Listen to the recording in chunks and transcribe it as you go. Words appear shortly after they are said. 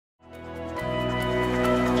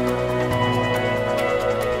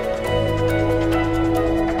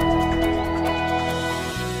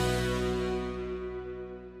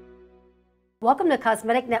Welcome to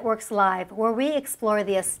Cosmetic Networks Live, where we explore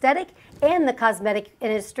the aesthetic and the cosmetic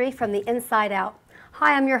industry from the inside out.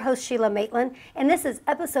 Hi, I'm your host, Sheila Maitland, and this is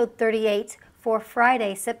episode 38 for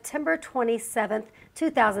Friday, September 27th,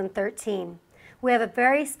 2013. We have a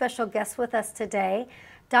very special guest with us today,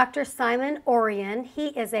 Dr. Simon Ourian. He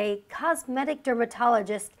is a cosmetic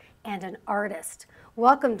dermatologist and an artist.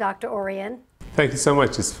 Welcome, Dr. Ourian. Thank you so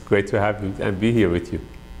much. It's great to have you and be here with you.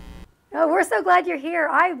 Oh, we're so glad you're here.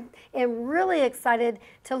 I am really excited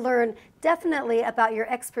to learn definitely about your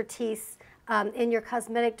expertise in your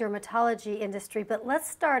cosmetic dermatology industry. But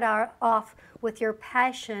let's start off with your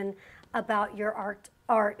passion about your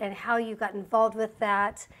art and how you got involved with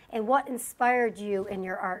that and what inspired you in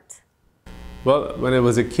your art. Well, when I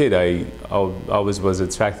was a kid, I always was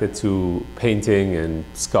attracted to painting and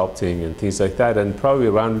sculpting and things like that. And probably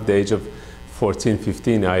around the age of 14,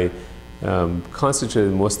 15, I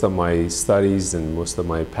concentrated most of my studies and most of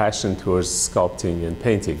my passion towards sculpting and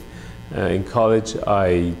painting. In college,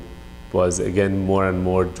 I was again more and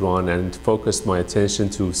more drawn and focused my attention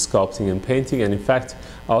to sculpting and painting. And in fact,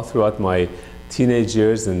 all throughout my teenage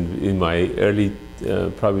years and in my early,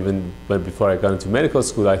 probably even before I got into medical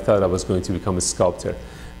school, I thought I was going to become a sculptor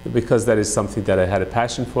because that is something that I had a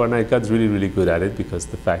passion for, and I got really, really good at it because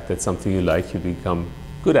the fact that something you like, you become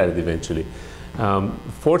good at it eventually.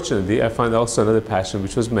 Fortunately, I found also another passion,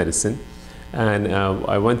 which was medicine. And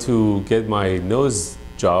I went to get my nose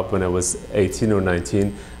job when I was 18 or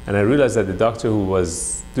 19, and I realized that the doctor who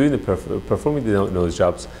was doing performing the nose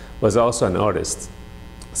jobs was also an artist.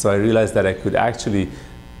 So I realized that I could actually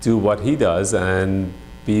do what he does and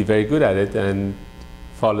be very good at it and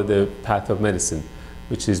follow the path of medicine,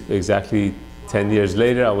 which is exactly 10 years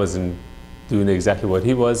later. I wasn't doing exactly what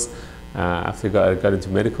he was. After I got into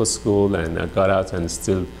medical school, and I got out and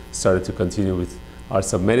still started to continue with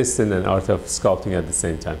arts of medicine and art of sculpting at the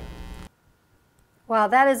same time. Wow,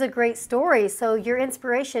 that is a great story. So your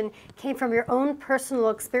inspiration came from your own personal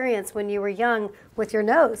experience when you were young with your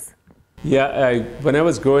nose. Yeah, when I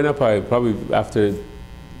was growing up, I probably after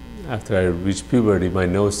I reached puberty, my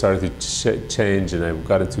nose started to change, and I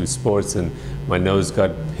got into sports, and my nose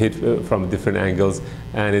got hit from different angles,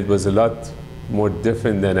 and it was a lot more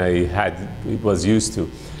different than I was used to.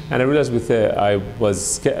 And I realized I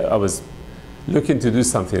was looking to do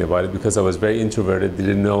something about it because I was very introverted,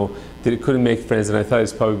 couldn't make friends, and I thought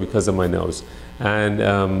it's probably because of my nose.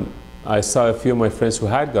 And I saw a few of my friends who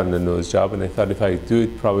had gotten a nose job, and I thought if I do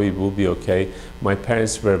it, probably it will be okay. My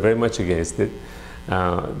parents were very much against it.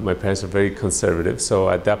 My parents are very conservative, so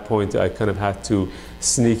at that point I kind of had to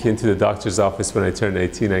sneak into the doctor's office when I turned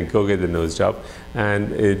 18 and go get the nose job,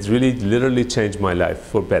 and it really literally changed my life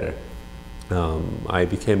for better. I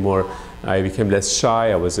became less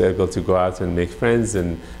shy. I was able to go out and make friends,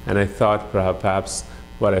 and I thought perhaps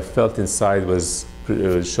what I felt inside was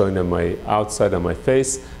showing on my outside, on my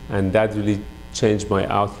face, and that really changed my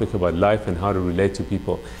outlook about life and how to relate to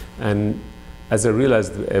people. And as I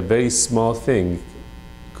realized a very small thing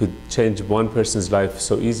could change one person's life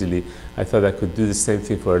so easily, I thought I could do the same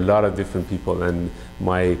thing for a lot of different people, and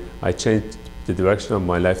I changed the direction of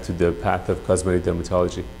my life to the path of cosmetic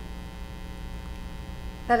dermatology.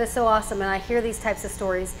 That is so awesome, and I hear these types of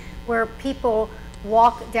stories where people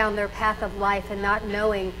walk down their path of life and not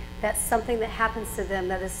knowing that something that happens to them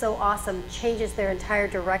that is so awesome changes their entire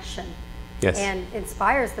direction. Yes. And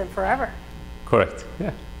inspires them forever. Correct,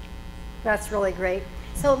 yeah. That's really great.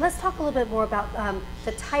 So let's talk a little bit more about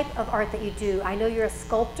the type of art that you do. I know you're a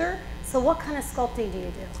sculptor, so what kind of sculpting do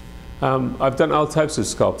you do? I've done all types of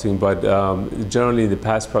sculpting, but generally in the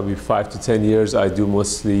past probably 5 to 10 years, I do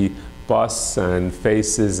mostly busts and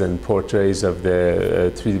faces and portraits of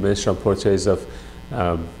the three-dimensional portraits of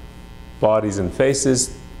bodies and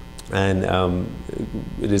faces, and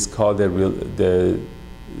it is called the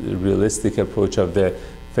realistic approach of the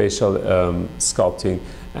facial sculpting.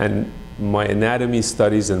 And my anatomy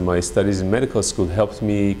studies and my studies in medical school helped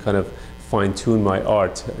me kind of fine-tune my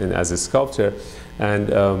art as a sculptor.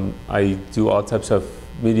 And I do all types of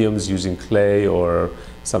mediums using clay or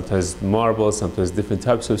sometimes marble, sometimes different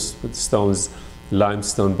types of stones,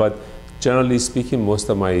 limestone. But generally speaking, most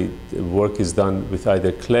of my work is done with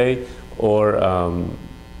either clay or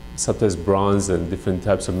sometimes bronze and different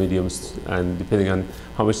types of mediums, and depending on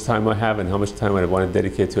how much time I have and how much time I want to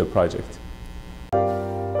dedicate to a project.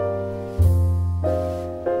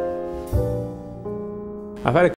 I've had a